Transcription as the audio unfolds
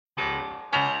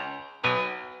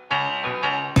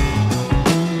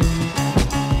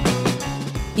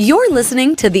You're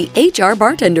listening to the HR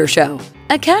Bartender Show,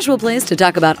 a casual place to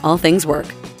talk about all things work.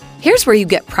 Here's where you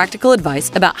get practical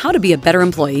advice about how to be a better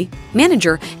employee,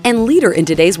 manager, and leader in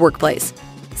today's workplace.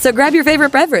 So grab your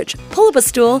favorite beverage, pull up a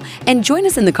stool, and join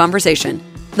us in the conversation.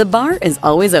 The bar is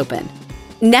always open.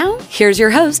 Now, here's your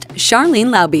host, Charlene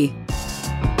Lauby.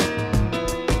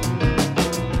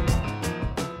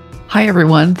 Hi,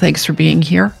 everyone. Thanks for being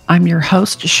here. I'm your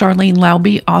host, Charlene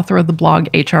Lauby, author of the blog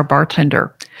HR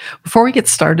Bartender. Before we get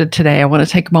started today, I want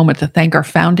to take a moment to thank our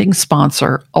founding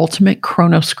sponsor, Ultimate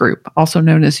Kronos Group, also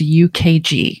known as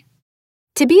UKG.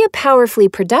 To be a powerfully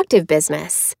productive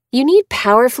business, you need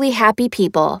powerfully happy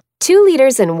people. Two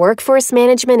leaders in workforce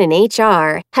management and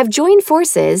HR have joined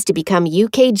forces to become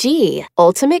UKG,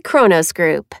 Ultimate Kronos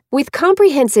Group. With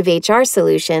comprehensive HR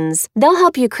solutions, they'll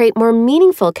help you create more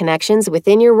meaningful connections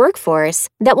within your workforce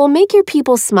that will make your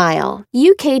people smile.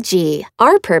 UKG,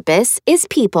 our purpose is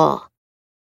people.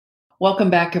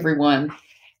 Welcome back, everyone.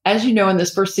 As you know, in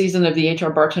this first season of the HR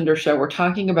Bartender Show, we're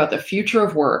talking about the future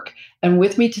of work. And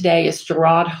with me today is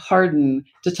Jarrod Harden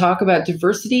to talk about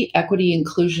diversity, equity,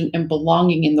 inclusion, and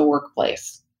belonging in the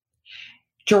workplace.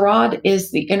 Jarrod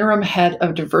is the interim head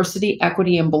of diversity,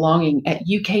 equity, and belonging at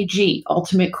UKG,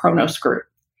 Ultimate Kronos Group.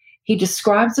 He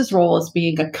describes his role as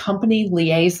being a company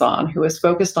liaison who is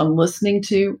focused on listening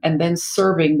to and then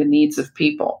serving the needs of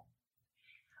people.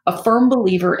 A firm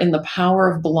believer in the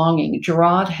power of belonging,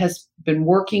 Jarrod has been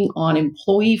working on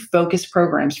employee-focused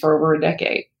programs for over a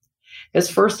decade. His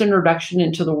first introduction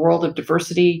into the world of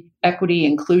diversity, equity,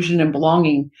 inclusion, and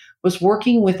belonging was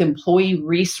working with employee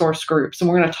resource groups. And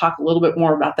we're going to talk a little bit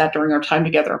more about that during our time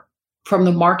together from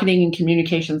the marketing and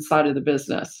communications side of the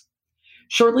business.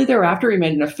 Shortly thereafter, he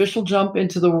made an official jump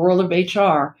into the world of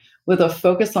HR with a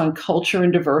focus on culture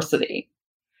and diversity.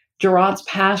 Jarrod's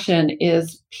passion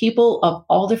is people of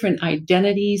all different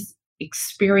identities,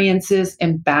 experiences,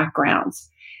 and backgrounds.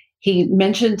 He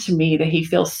mentioned to me that he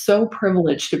feels so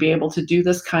privileged to be able to do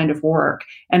this kind of work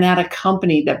and at a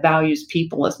company that values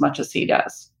people as much as he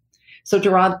does. So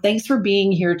Jarrod, thanks for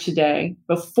being here today.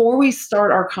 Before we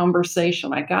start our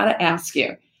conversation, I got to ask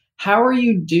you, how are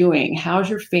you doing? How's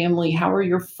your family? How are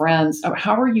your friends?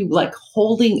 How are you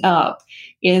holding up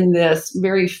in this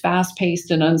very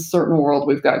fast-paced and uncertain world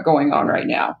we've got going on right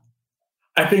now?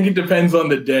 I think it depends on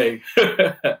the day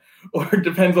or it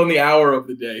depends on the hour of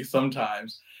the day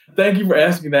sometimes. Thank you for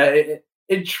asking that.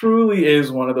 It truly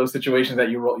is one of those situations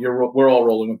that we're all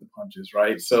rolling with the punches,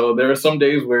 right? So there are some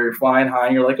days where you're flying high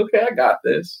and you're like, okay, I got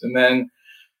this. And then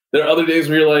there are other days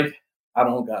where you're like, I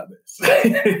don't got this.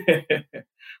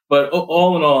 But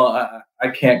all in all, I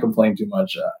can't complain too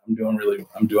much. I'm doing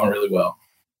really well.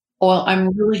 Well, I'm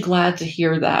really glad to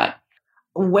hear that.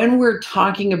 When we're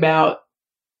talking about,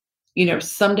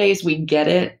 some days we get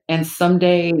it and some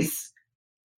days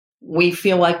we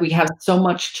feel like we have so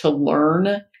much to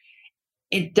learn.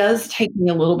 It does take me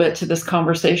a little bit to this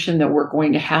conversation that we're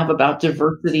going to have about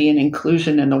diversity and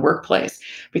inclusion in the workplace.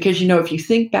 Because, if you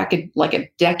think back like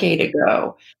a decade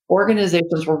ago,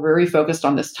 organizations were very focused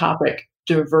on this topic,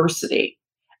 diversity.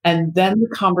 And then the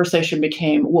conversation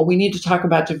became, well, we need to talk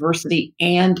about diversity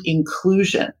and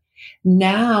inclusion.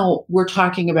 Now we're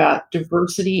talking about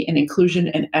diversity and inclusion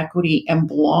and equity and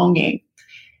belonging.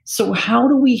 So how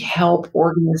do we help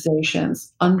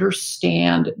organizations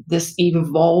understand this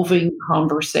evolving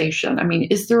conversation? I mean,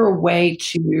 is there a way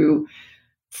to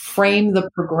frame the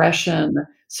progression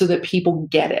so that people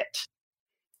get it?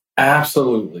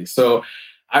 Absolutely. So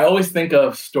I always think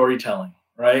of storytelling,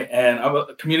 right? And I'm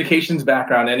a communications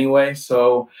background anyway.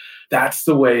 So that's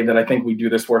the way that I think we do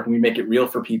this work and we make it real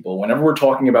for people. Whenever we're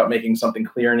talking about making something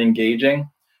clear and engaging,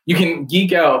 you can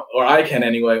geek out, or I can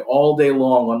anyway, all day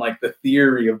long on the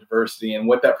theory of diversity and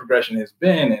what that progression has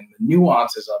been and the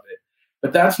nuances of it.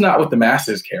 But that's not what the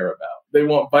masses care about. They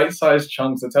want bite-sized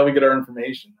chunks. That's how we get our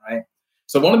information, right?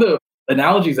 So one of the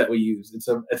analogies that we use,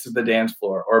 it's the dance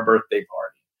floor or a birthday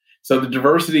party. So the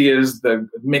diversity is the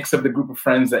mix of the group of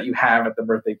friends that you have at the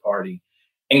birthday party.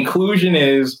 Inclusion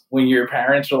is when your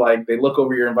parents are they look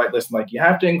over your invite list and you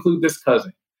have to include this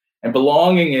cousin. And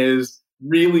belonging is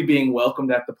really being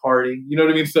welcomed at the party. You know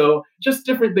what I mean? So just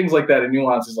different things like that and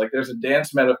nuances. There's a dance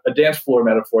floor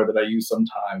metaphor that I use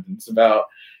sometimes. And it's about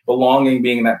belonging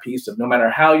being that piece of no matter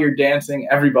how you're dancing,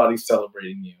 everybody's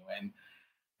celebrating you.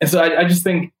 And so I just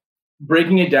think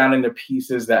breaking it down into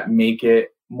pieces that make it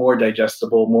more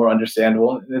digestible, more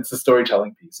understandable. It's the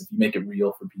storytelling piece. If you make it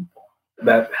real for people,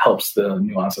 that helps the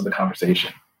nuance of the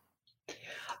conversation.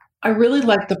 I really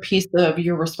like the piece of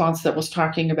your response that was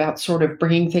talking about sort of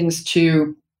bringing things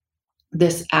to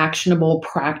this actionable,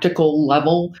 practical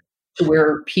level to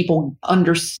where people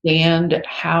understand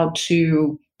how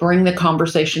to bring the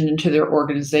conversation into their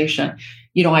organization.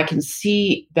 I can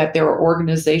see that there are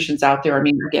organizations out there. I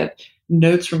mean, I get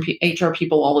notes from HR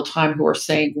people all the time who are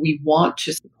saying, we want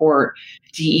to support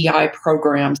DEI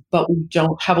programs, but we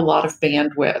don't have a lot of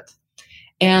bandwidth.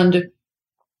 And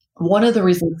one of the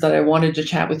reasons that I wanted to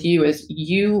chat with you is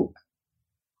you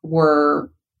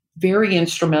were very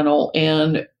instrumental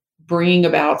in bringing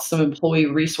about some employee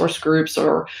resource groups,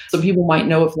 or some people might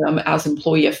know of them as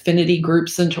employee affinity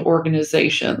groups, into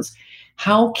organizations.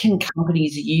 How can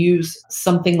companies use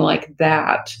something like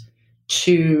that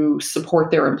to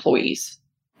support their employees?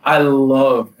 I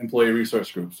love employee resource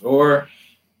groups or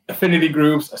affinity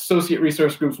groups, associate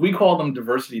resource groups. We call them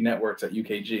diversity networks at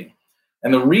UKG.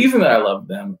 And the reason that I love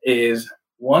them is,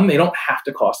 one, they don't have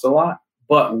to cost a lot,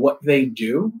 but what they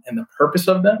do and the purpose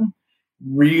of them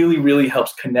really, really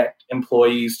helps connect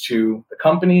employees to the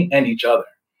company and each other.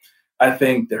 I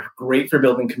think they're great for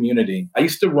building community. I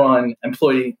used to run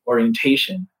employee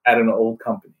orientation at an old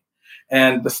company.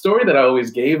 And the story that I always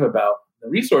gave about the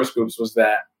resource groups was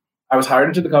that I was hired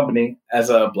into the company as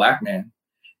a Black man.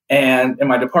 And in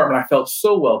my department, I felt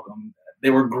so welcome. They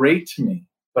were great to me,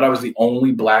 but I was the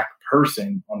only Black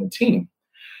person on the team.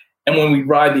 And when we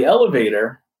ride the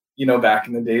elevator, back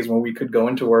in the days when we could go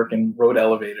into work and rode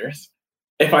elevators,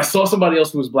 if I saw somebody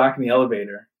else who was Black in the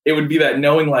elevator, it would be that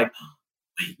knowing, like,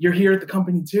 wait, you're here at the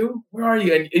company too? Where are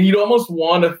you? And you'd almost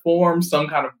want to form some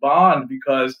kind of bond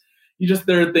because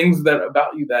there are things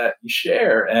about you that you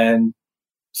share. And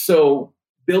so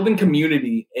building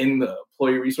community in the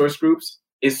employee resource groups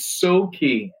is so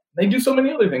key. They do so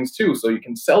many other things too. So you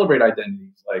can celebrate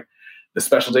identities, like the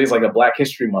special days like a Black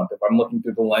History Month, if I'm looking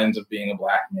through the lens of being a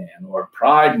Black man, or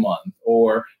Pride Month,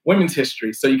 or Women's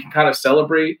History. So you can kind of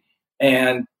celebrate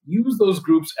and use those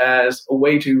groups as a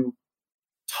way to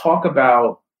talk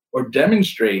about or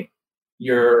demonstrate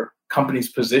your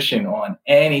company's position on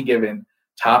any given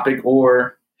topic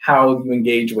or how you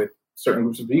engage with certain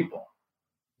groups of people.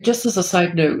 Just as a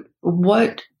side note,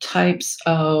 what types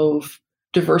of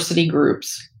diversity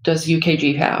groups does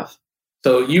UKG have?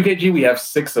 So UKG, we have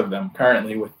 6 of them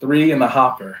currently, with 3 in the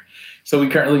hopper. So we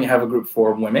currently have a group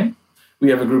for women. We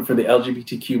have a group for the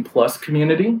LGBTQ plus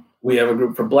community. We have a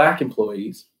group for Black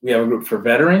employees. We have a group for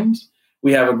veterans.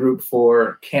 We have a group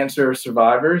for cancer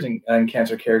survivors and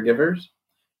cancer caregivers.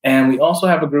 And we also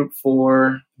have a group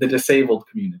for the disabled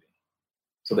community.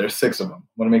 So there's 6 of them.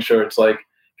 I want to make sure it's like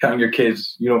counting your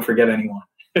kids. You don't forget anyone.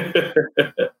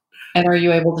 And are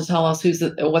you able to tell us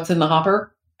what's in the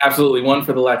hopper? Absolutely. One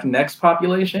for the Latinx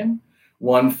population,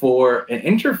 one for an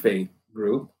interfaith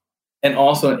group, and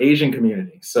also an Asian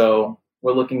community. So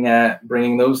we're looking at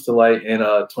bringing those to light in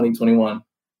 2021, a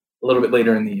little bit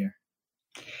later in the year.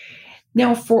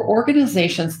 Now, for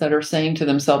organizations that are saying to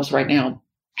themselves right now,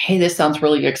 hey, this sounds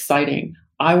really exciting,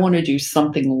 I want to do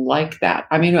something like that.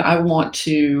 I mean, I want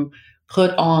to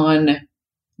put on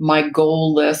my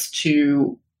goal list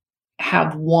to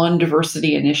have one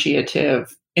diversity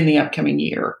initiative in the upcoming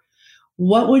year.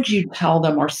 What would you tell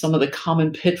them are some of the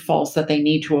common pitfalls that they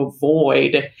need to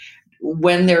avoid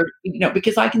when they're,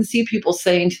 because I can see people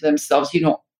saying to themselves,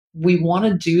 we want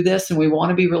to do this and we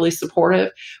want to be really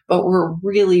supportive, but we're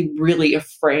really, really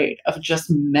afraid of just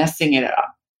messing it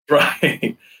up.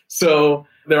 Right. So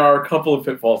there are a couple of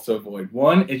pitfalls to avoid.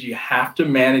 One is you have to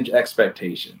manage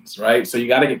expectations, right? So you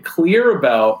got to get clear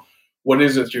about what it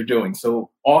is that you're doing. So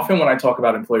often when I talk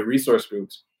about employee resource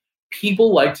groups,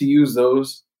 people like to use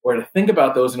those or to think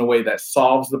about those in a way that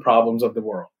solves the problems of the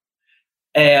world.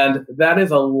 And that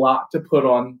is a lot to put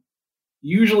on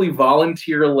usually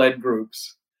volunteer-led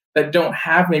groups that don't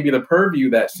have maybe the purview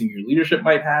that senior leadership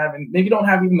might have, and maybe don't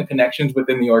have even the connections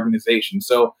within the organization.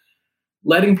 So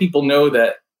letting people know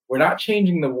that we're not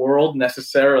changing the world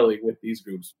necessarily with these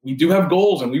groups. We do have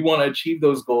goals and we want to achieve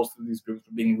those goals through these groups,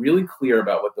 but being really clear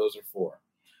about what those are for.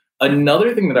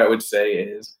 Another thing that I would say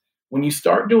is when you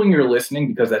start doing your listening,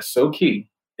 because that's so key,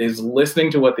 is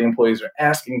listening to what the employees are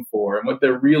asking for and what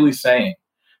they're really saying.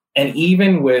 And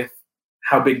even with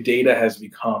how big data has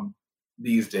become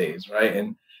these days, right?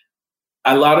 And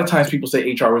a lot of times people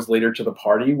say HR was later to the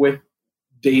party with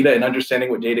data and understanding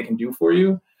what data can do for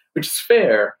you, which is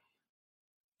fair.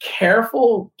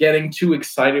 Careful getting too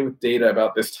excited with data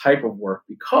about this type of work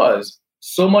because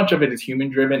so much of it is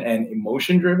human-driven and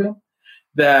emotion-driven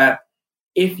that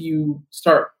if you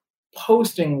start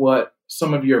posting what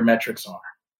some of your metrics are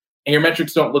and your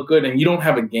metrics don't look good and you don't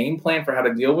have a game plan for how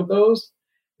to deal with those,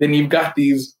 then you've got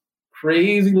these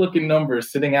crazy-looking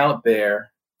numbers sitting out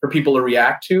there for people to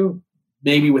react to,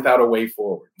 maybe without a way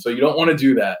forward. So you don't want to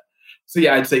do that. So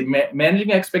yeah, I'd say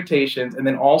managing expectations, and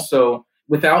then also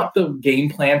without the game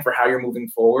plan for how you're moving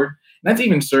forward, And that's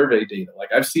even survey data. Like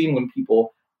I've seen when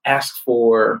people ask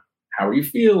for how are you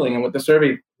feeling and what the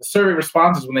survey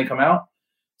responses when they come out,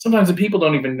 sometimes the people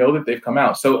don't even know that they've come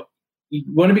out. So you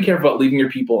want to be careful about leaving your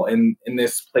people in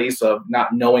this place of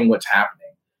not knowing what's happening.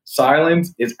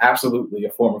 Silence is absolutely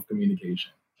a form of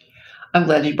communication. I'm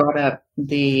glad you brought up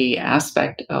the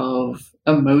aspect of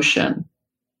emotion.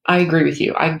 I agree with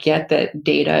you. I get that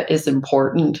data is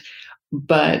important,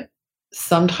 but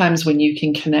sometimes when you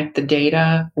can connect the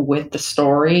data with the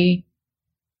story,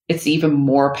 it's even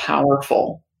more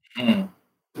powerful. Mm.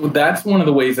 Well, that's one of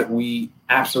the ways that we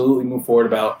absolutely move forward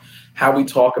about how we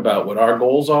talk about what our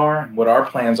goals are and what our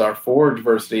plans are for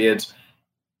diversity.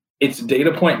 It's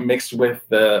data point mixed with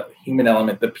the human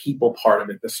element, the people part of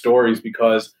it, the stories,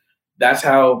 because that's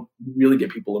how you really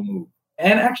get people to move.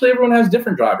 And actually, everyone has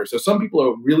different drivers. So some people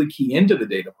are really key into the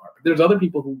data part, but there's other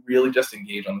people who really just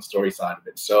engage on the story side of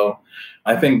it. So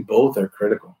I think both are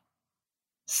critical.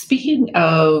 Speaking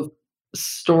of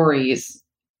stories,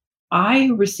 I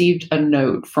received a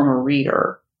note from a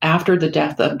reader after the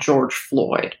death of George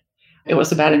Floyd. It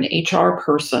was about an HR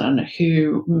person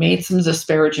who made some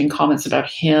disparaging comments about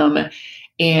him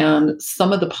and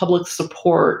some of the public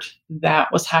support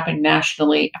that was happening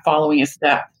nationally following his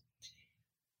death.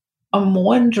 I'm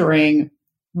wondering,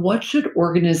 what should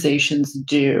organizations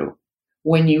do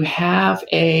when you have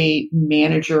a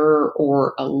manager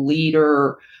or a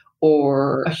leader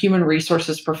or a human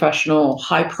resources professional,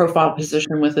 high profile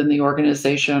position within the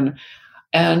organization,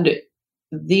 and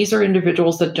these are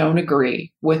individuals that don't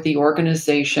agree with the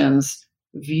organization's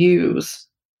views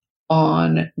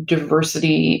on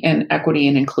diversity and equity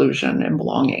and inclusion and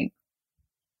belonging?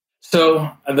 So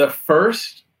the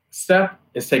first step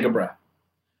is take a breath,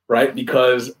 right?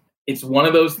 Because it's one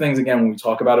of those things, again, when we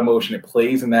talk about emotion, it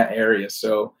plays in that area.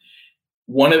 So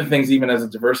one of the things, even as a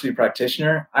diversity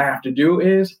practitioner, I have to do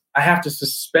is I have to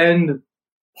suspend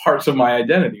parts of my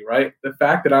identity, right? The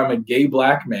fact that I'm a gay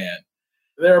Black man,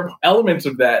 there are elements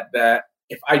of that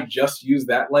if I just use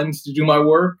that lens to do my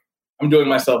work, I'm doing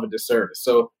myself a disservice.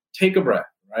 So take a breath,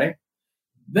 right?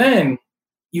 Then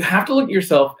you have to look at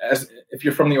yourself as if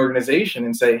you're from the organization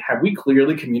and say, have we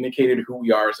clearly communicated who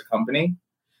we are as a company?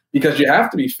 Because you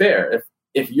have to be fair.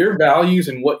 If your values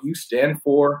and what you stand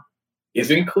for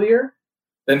isn't clear,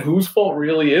 then whose fault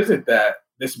really is it that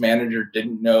this manager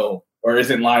didn't know or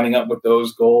isn't lining up with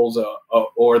those goals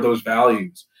or those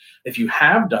values? If you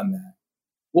have done that,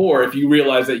 or if you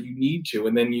realize that you need to,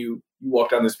 and then you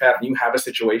walk down this path and you have a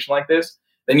situation like this,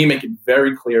 then you make it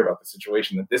very clear about the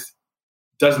situation that this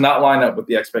does not line up with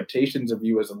the expectations of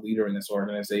you as a leader in this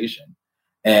organization.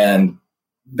 And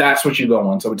that's what you go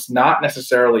on. So it's not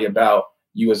necessarily about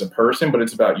you as a person, but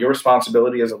it's about your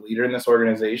responsibility as a leader in this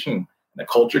organization and a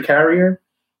culture carrier.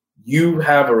 You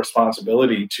have a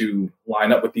responsibility to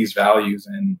line up with these values,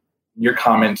 and your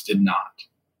comments did not.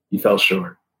 You fell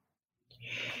short.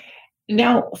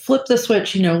 Now, flip the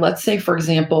switch. Let's say, for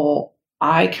example,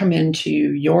 I come into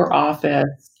your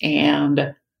office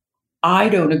and I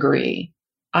don't agree.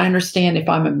 I understand if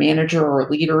I'm a manager or a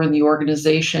leader in the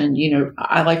organization,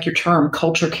 I like your term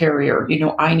culture carrier.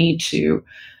 I need to,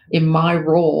 in my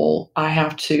role, I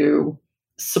have to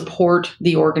support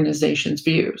the organization's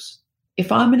views.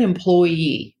 If I'm an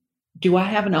employee, do I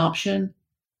have an option?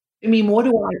 I mean, what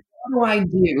do I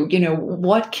do?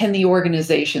 What can the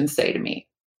organization say to me?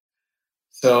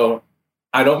 So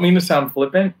I don't mean to sound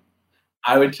flippant.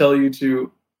 I would tell you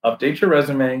to update your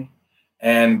resume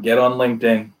and get on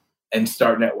LinkedIn and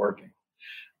start networking.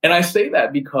 And I say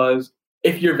that because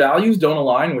if your values don't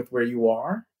align with where you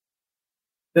are,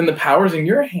 then the power's in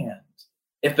your hands.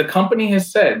 If the company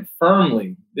has said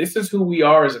firmly, this is who we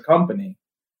are as a company,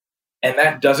 and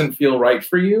that doesn't feel right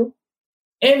for you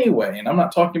anyway, and I'm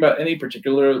not talking about any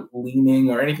particular leaning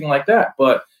or anything like that,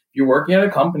 but if you're working at a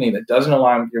company that doesn't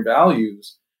align with your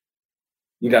values,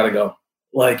 you got to go.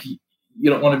 Like, you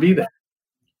don't want to be there.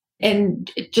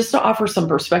 And just to offer some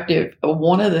perspective,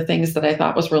 one of the things that I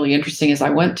thought was really interesting is I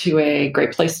went to a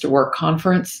Great Place to Work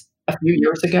conference a few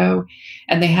years ago,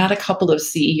 and they had a couple of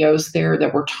CEOs there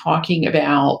that were talking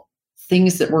about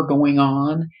things that were going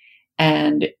on.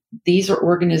 And these are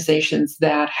organizations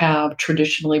that have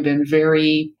traditionally been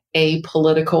very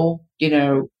apolitical,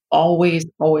 always,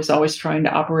 always, always trying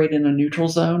to operate in a neutral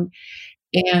zone.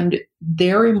 And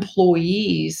their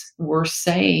employees were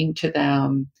saying to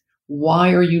them,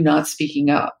 why are you not speaking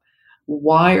up?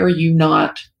 Why are you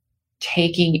not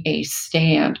taking a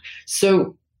stand?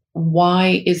 So,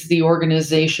 why is the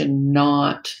organization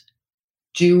not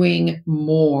doing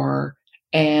more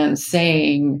and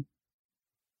saying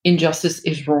injustice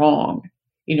is wrong?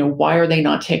 Why are they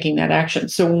not taking that action?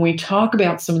 So, when we talk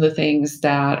about some of the things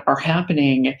that are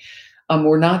happening,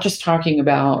 We're not just talking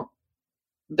about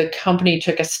the company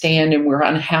took a stand and we're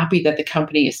unhappy that the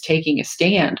company is taking a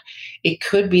stand. It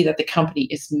could be that the company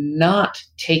is not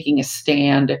taking a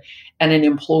stand and an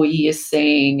employee is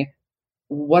saying,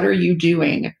 what are you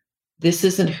doing? This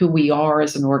isn't who we are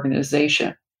as an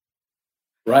organization.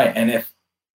 Right. And if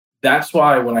that's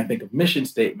why when I think of mission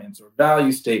statements or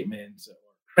value statements or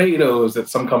credos that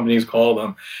some companies call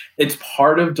them, it's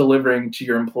part of delivering to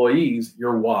your employees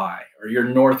your why or your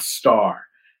North Star.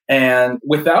 And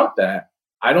without that,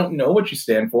 I don't know what you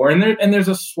stand for. And there's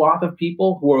a swath of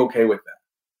people who are okay with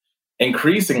that.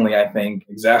 Increasingly, I think,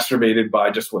 exacerbated by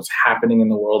just what's happening in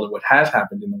the world and what has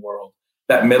happened in the world,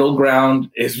 that middle ground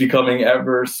is becoming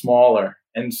ever smaller.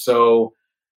 And so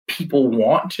people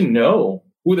want to know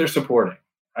who they're supporting,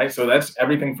 right? So that's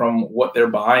everything from what they're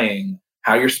buying,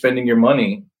 how you're spending your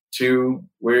money, to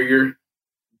where you're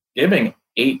giving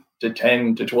 8 to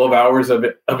 10 to 12 hours of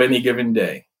any given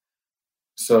day.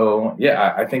 So,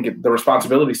 yeah, I think the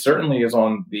responsibility certainly is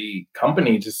on the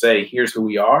company to say, here's who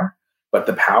we are, but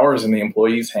the power is in the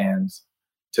employee's hands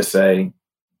to say,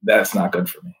 that's not good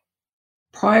for me.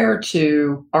 Prior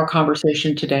to our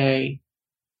conversation today,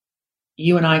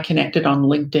 you and I connected on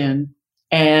LinkedIn.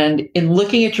 And in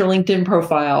looking at your LinkedIn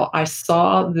profile, I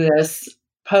saw this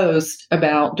post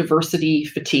about diversity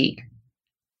fatigue.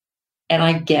 And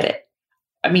I get it.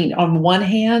 I mean, on one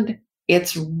hand,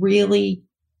 it's really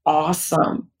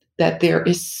awesome that there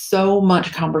is so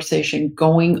much conversation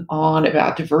going on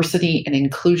about diversity and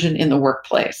inclusion in the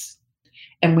workplace.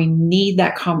 And we need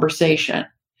that conversation.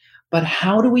 But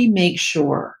how do we make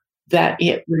sure that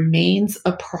it remains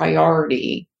a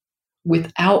priority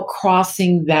without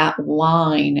crossing that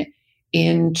line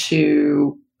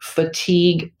into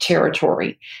fatigue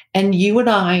territory? And you and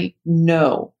I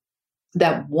know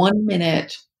that 1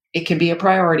 minute it can be a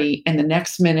priority and the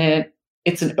next minute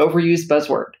it's an overused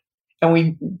buzzword. And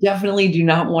we definitely do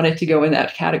not want it to go in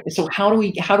that category. So how do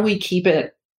we keep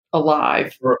it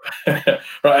alive? Right.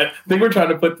 I think we're trying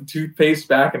to put the toothpaste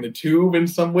back in the tube in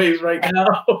some ways right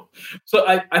now. So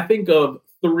I think of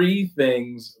 3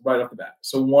 things right off the bat.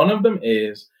 So one of them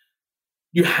is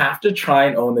you have to try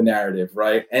and own the narrative,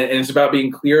 right? And it's about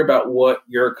being clear about what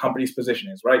your company's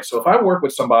position is, right? So if I work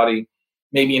with somebody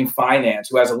maybe in finance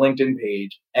who has a LinkedIn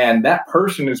page and that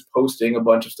person is posting a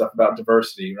bunch of stuff about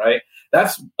diversity, right?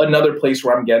 That's another place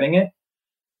where I'm getting it.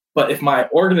 But if my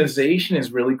organization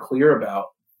is really clear about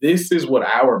this is what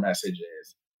our message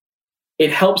is,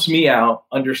 it helps me out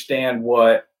understand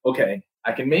okay,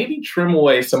 I can maybe trim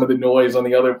away some of the noise on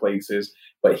the other places,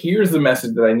 but here's the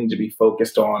message that I need to be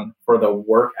focused on for the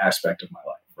work aspect of my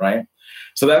life, right?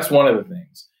 So that's one of the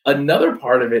things. Another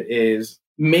part of it is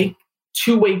make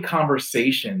two-way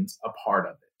conversations a part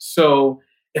of it. So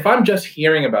if I'm just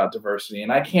hearing about diversity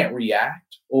and I can't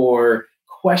react or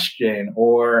question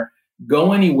or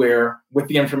go anywhere with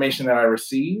the information that I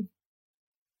receive,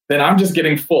 then I'm just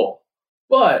getting full.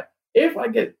 But if I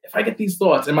get these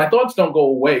thoughts and my thoughts don't go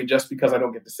away just because I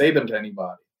don't get to say them to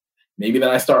anybody, maybe then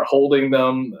I start holding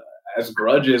them as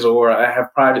grudges or I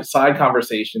have private side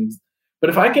conversations. But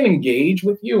if I can engage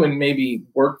with you and maybe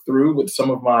work through with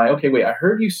some of okay, wait, I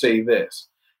heard you say this.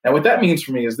 Now, what that means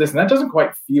for me is this, and that doesn't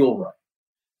quite feel right.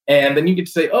 And then you get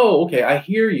to say, oh, okay, I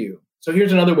hear you. So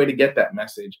here's another way to get that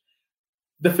message.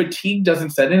 The fatigue doesn't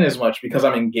set in as much because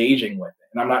I'm engaging with it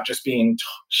and I'm not just being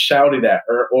shouted at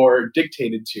or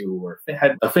dictated to or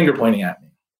had a finger pointing at me.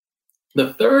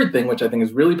 The third thing, which I think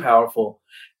is really powerful,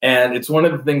 and it's one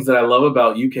of the things that I love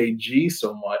about UKG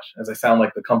so much, as I sound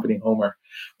like the company Homer,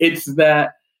 it's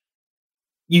that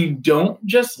you don't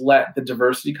just let the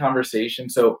diversity conversation,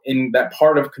 so in that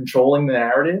part of controlling the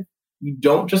narrative, you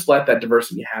don't just let that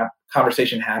diversity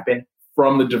conversation happen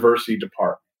from the diversity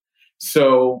department.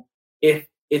 So if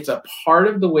it's a part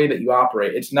of the way that you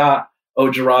operate, it's not, oh,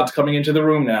 Jarrod's coming into the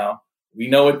room now. We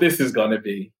know what this is going to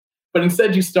be. But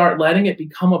instead, you start letting it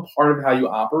become a part of how you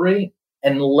operate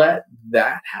and let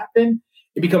that happen.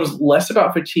 It becomes less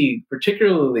about fatigue,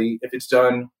 particularly if it's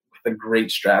done with a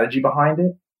great strategy behind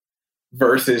it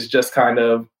versus just kind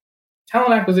of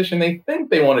talent acquisition. They think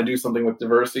they want to do something with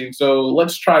diversity. So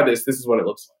let's try this. This is what it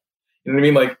looks like. You know what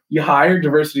I mean? Like you hire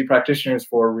diversity practitioners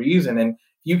for a reason. And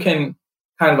you can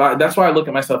that's why I look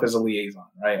at myself as a liaison,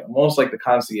 right? I'm almost like the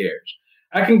concierge.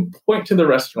 I can point to the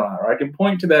restaurant or I can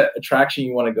point to that attraction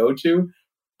you want to go to,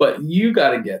 but you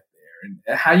got to get there.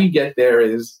 And how you get there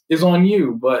is on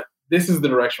you, but this is the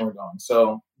direction we're going.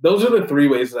 So those are the 3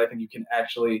 ways that I think you can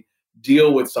actually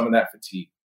deal with some of that fatigue.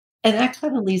 And that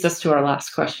kind of leads us to our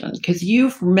last question, because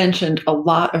you've mentioned a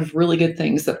lot of really good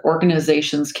things that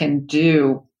organizations can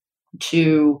do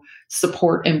to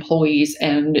support employees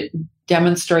and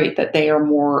demonstrate that they are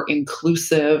more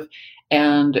inclusive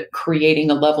and creating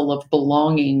a level of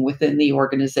belonging within the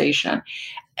organization.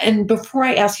 And before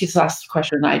I ask you this last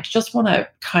question, I just want to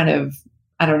kind of,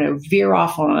 I don't know, veer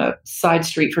off on a side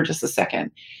street for just a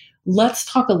second. Let's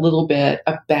talk a little bit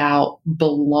about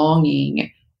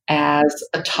belonging as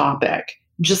a topic,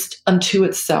 just unto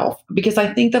itself, because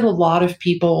I think that a lot of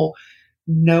people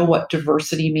know what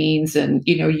diversity means. And,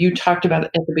 you talked about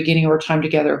it at the beginning of our time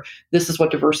together. This is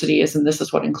what diversity is, and this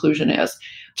is what inclusion is.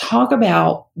 Talk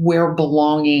about where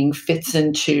belonging fits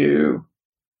into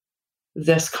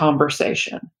this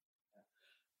conversation.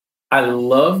 I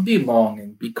love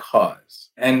belonging because,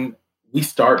 and we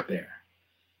start there,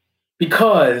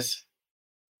 because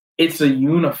it's a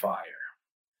unifier.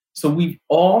 So we've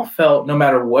all felt, no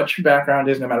matter what your background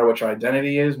is, no matter what your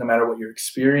identity is, no matter what your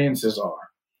experiences are,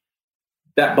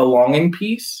 that belonging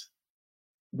piece,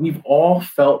 we've all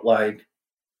felt like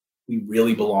we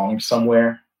really belonged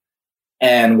somewhere.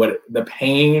 And what the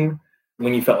pain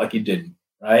when you felt like you didn't,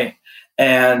 right?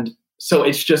 And so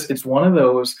it's one of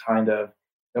those kind of,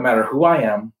 no matter who I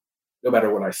am, no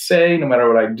matter what I say, no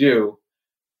matter what I do,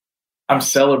 I'm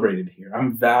celebrated here.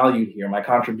 I'm valued here. My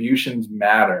contributions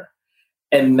matter.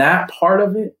 And that part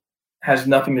of it has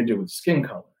nothing to do with skin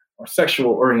color or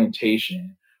sexual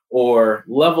orientation or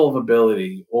level of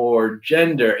ability or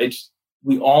gender.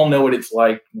 We all know what it's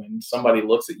like when somebody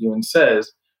looks at you and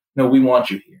says, no, we want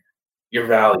you here. You're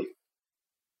valued.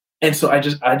 And so I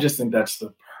just think that's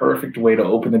the perfect way to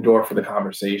open the door for the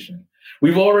conversation.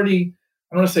 We've already,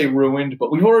 I don't want to say ruined,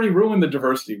 but we've already ruined the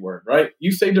diversity word, right?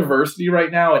 You say diversity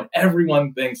right now and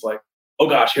everyone thinks like, oh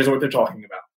gosh, here's what they're talking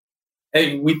about.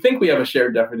 And we think we have a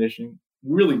shared definition.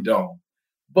 We really don't.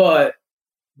 But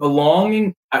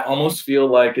belonging, I almost feel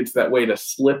like it's that way to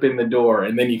slip in the door,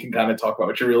 and then you can kind of talk about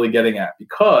what you're really getting at,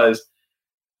 because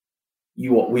we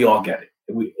all get it.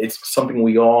 It's something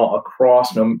we all,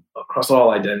 across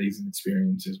all identities and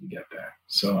experiences, we get that.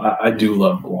 So I do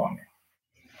love belonging.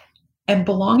 And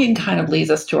belonging kind of leads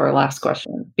us to our last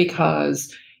question,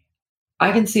 because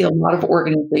I can see a lot of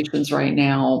organizations right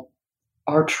now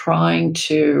are trying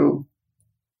to,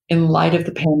 in light of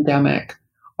the pandemic,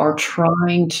 are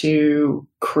trying to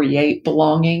create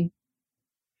belonging.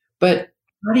 But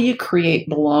how do you create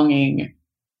belonging,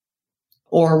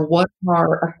 or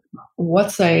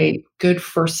what's a good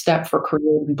first step for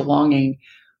creating belonging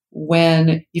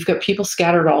when you've got people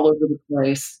scattered all over the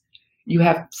place? You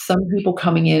have some people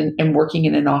coming in and working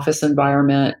in an office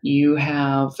environment. You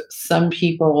have some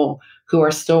people who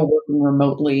are still working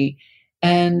remotely.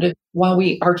 And while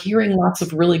we are hearing lots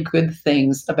of really good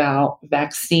things about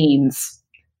vaccines,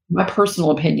 my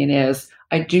personal opinion is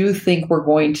I do think we're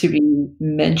going to be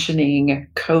mentioning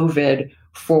COVID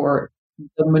for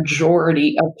the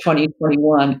majority of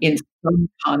 2021 in some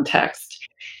context.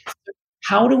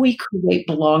 How do we create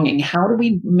belonging? How do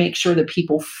we make sure that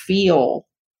people feel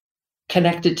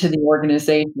connected to the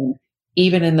organization,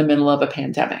 even in the middle of a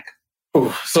pandemic?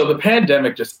 Ooh, so the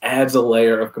pandemic just adds a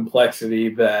layer of complexity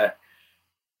that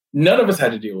none of us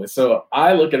had to deal with. So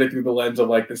I look at it through the lens of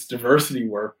like this diversity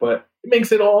work, but it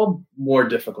makes it all more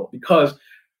difficult because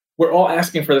we're all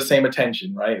asking for the same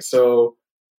attention, right? So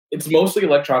it's mostly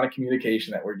electronic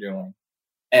communication that we're doing.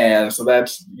 And so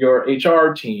that's your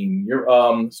HR team,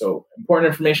 so important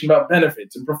information about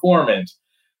benefits and performance.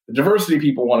 The diversity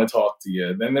people want to talk to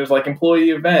you. Then there's like employee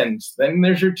events. Then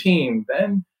there's your team.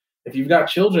 Then if you've got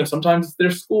children, sometimes it's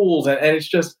their schools. And it's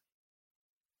just,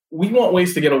 we want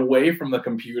ways to get away from the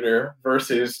computer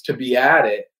versus to be at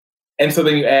it. And so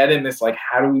then you add in this, like,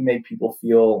 how do we make people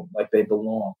feel like they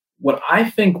belong? What I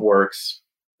think works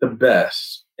the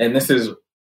best, and this is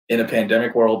in a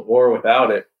pandemic world or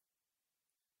without it,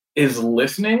 is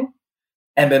listening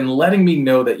and then letting me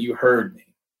know that you heard me.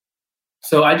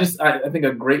 So I think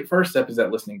a great first step is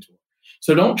that listening tool.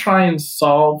 So don't try and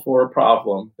solve for a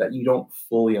problem that you don't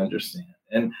fully understand.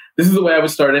 And this is the way I would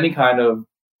start any kind of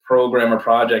program or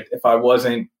project if I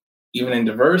wasn't even in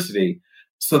diversity.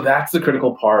 So that's the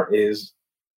critical part, is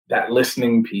that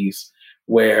listening piece,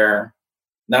 where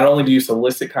not only do you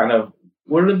solicit kind of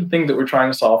what are the things that we're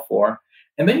trying to solve for,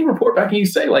 and then you report back and you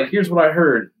say, like, here's what I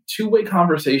heard. Two-way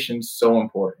conversation is so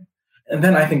important. And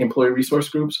then I think employee resource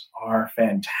groups are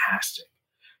fantastic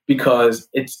because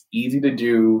it's easy to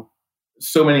do.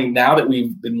 So many, now that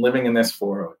we've been living in this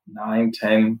for 9,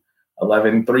 10,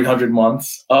 11, 300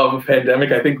 months of a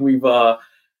pandemic, I think we've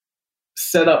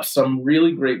set up some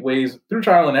really great ways through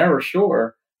trial and error,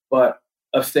 sure, but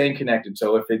of staying connected.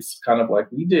 So if it's kind of like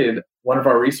we did, one of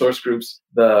our resource groups,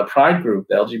 the Pride group,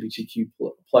 the LGBTQ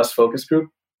plus focus group,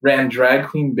 ran drag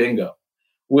queen bingo,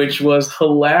 which was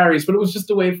hilarious. But it was just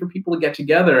a way for people to get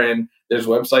together. And there's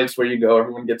websites where you go,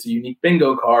 everyone gets a unique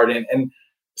bingo card. And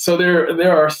so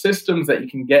there are systems that you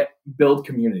can build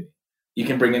community. You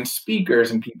can bring in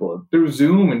speakers and people through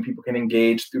Zoom, and people can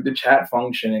engage through the chat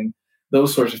function and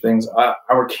those sorts of things.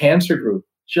 Our cancer group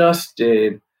just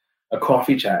did a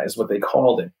coffee chat, is what they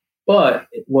called it. But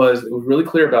it was really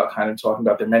clear about kind of talking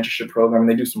about their mentorship program. And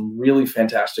they do some really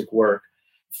fantastic work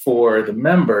for the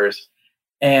members.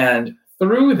 And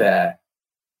through that,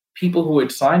 people who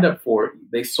had signed up for it,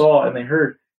 they saw and they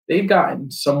heard they've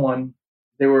gotten someone,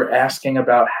 they were asking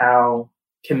about how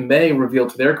can they reveal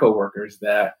to their coworkers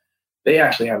that they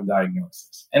actually have a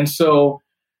diagnosis. And so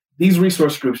these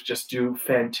resource groups just do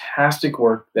fantastic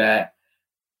work that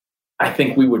I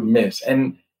think we would miss.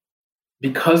 And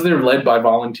because they're led by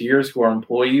volunteers who are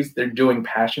employees, they're doing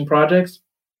passion projects.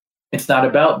 It's not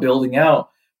about building out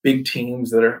big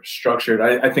teams that are structured.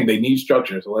 I think they need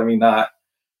structure, so let me not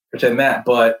pretend that.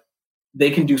 But they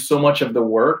can do so much of the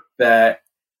work that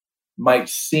might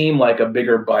seem like a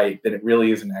bigger bite than it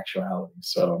really is in actuality.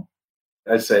 So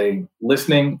I'd say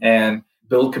listening and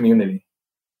build community.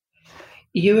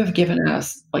 You have given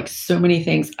us like so many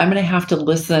things. I'm going to have to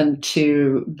listen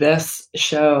to this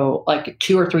show like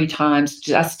 2 or 3 times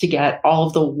just to get all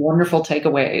of the wonderful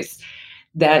takeaways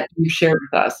that you shared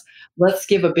with us. Let's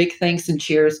give a big thanks and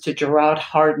cheers to Jarrod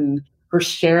Harden for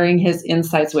sharing his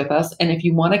insights with us. And if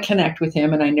you want to connect with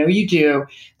him, and I know you do,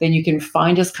 then you can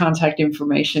find his contact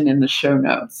information in the show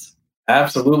notes.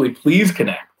 Absolutely. Please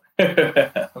connect.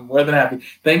 I'm more than happy.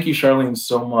 Thank you, Charlene,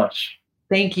 so much.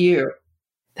 Thank you.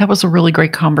 That was a really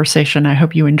great conversation. I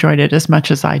hope you enjoyed it as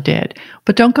much as I did.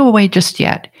 But don't go away just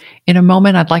yet. In a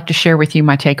moment, I'd like to share with you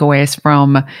my takeaways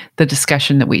from the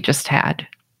discussion that we just had.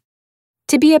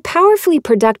 To be a powerfully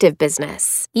productive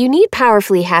business, you need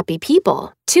powerfully happy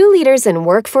people. 2 leaders in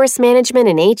workforce management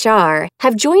and HR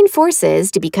have joined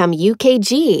forces to become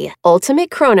UKG, Ultimate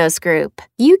Kronos Group.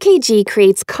 UKG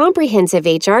creates comprehensive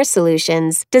HR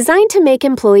solutions designed to make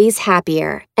employees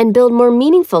happier and build more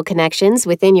meaningful connections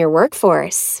within your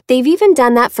workforce. They've even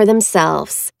done that for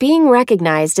themselves, being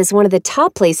recognized as one of the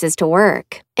top places to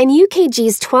work. And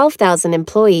UKG's 12,000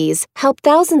 employees help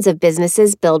thousands of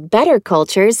businesses build better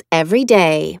cultures every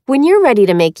day. When you're ready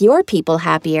to make your people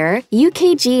happier,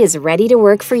 UKG is ready to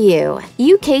work for you.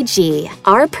 UKG,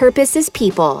 our purpose is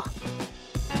people.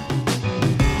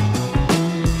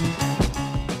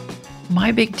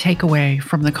 My big takeaway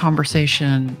from the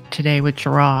conversation today with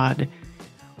Jarrod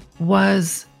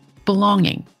was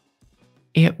belonging.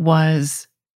 It was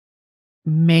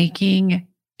making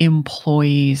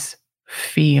employees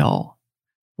feel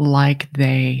like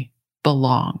they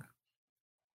belong.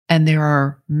 And there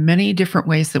are many different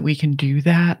ways that we can do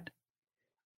that,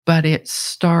 but it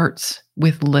starts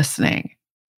with listening.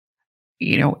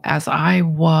 You know, as I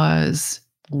was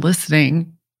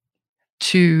listening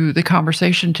to the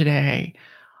conversation today,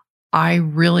 I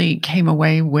really came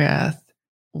away with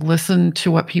listen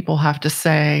to what people have to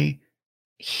say,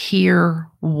 hear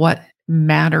what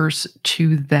matters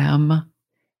to them,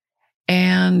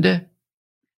 and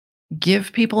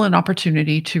give people an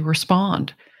opportunity to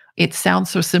respond. It sounds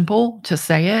so simple to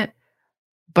say it,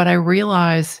 but I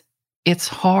realize it's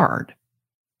hard.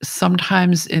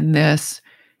 Sometimes in this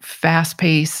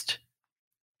fast-paced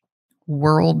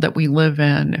world that we live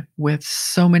in with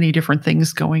so many different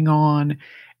things going on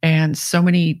and so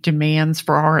many demands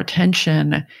for our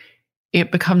attention,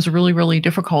 it becomes really, really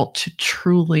difficult to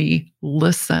truly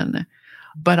listen.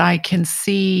 But I can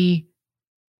see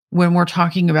when we're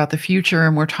talking about the future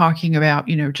and we're talking about,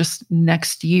 just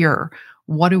next year,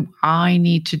 what do I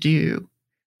need to do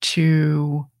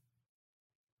to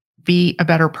be a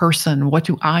better person? What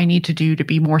do I need to do to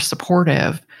be more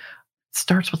supportive? It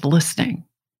starts with listening.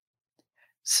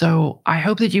 So I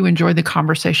hope that you enjoyed the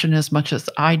conversation as much as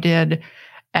I did.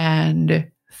 And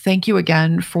thank you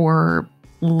again for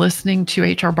listening to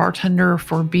HR Bartender,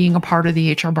 for being a part of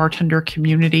the HR Bartender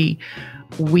community.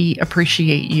 We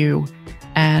appreciate you.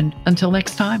 And until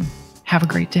next time, have a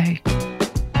great day.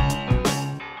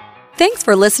 Thanks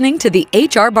for listening to the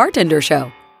HR Bartender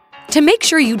Show. To make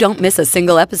sure you don't miss a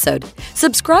single episode,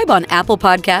 subscribe on Apple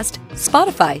Podcast,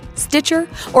 Spotify, Stitcher,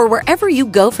 or wherever you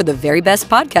go for the very best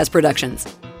podcast productions.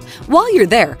 While you're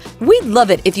there, we'd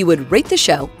love it if you would rate the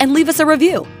show and leave us a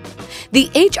review. The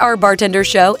HR Bartender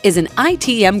Show is an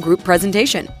ITM Group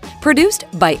presentation, produced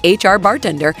by HR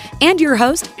Bartender and your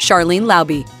host, Charlene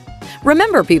Laube.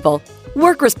 Remember, people,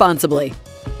 work responsibly.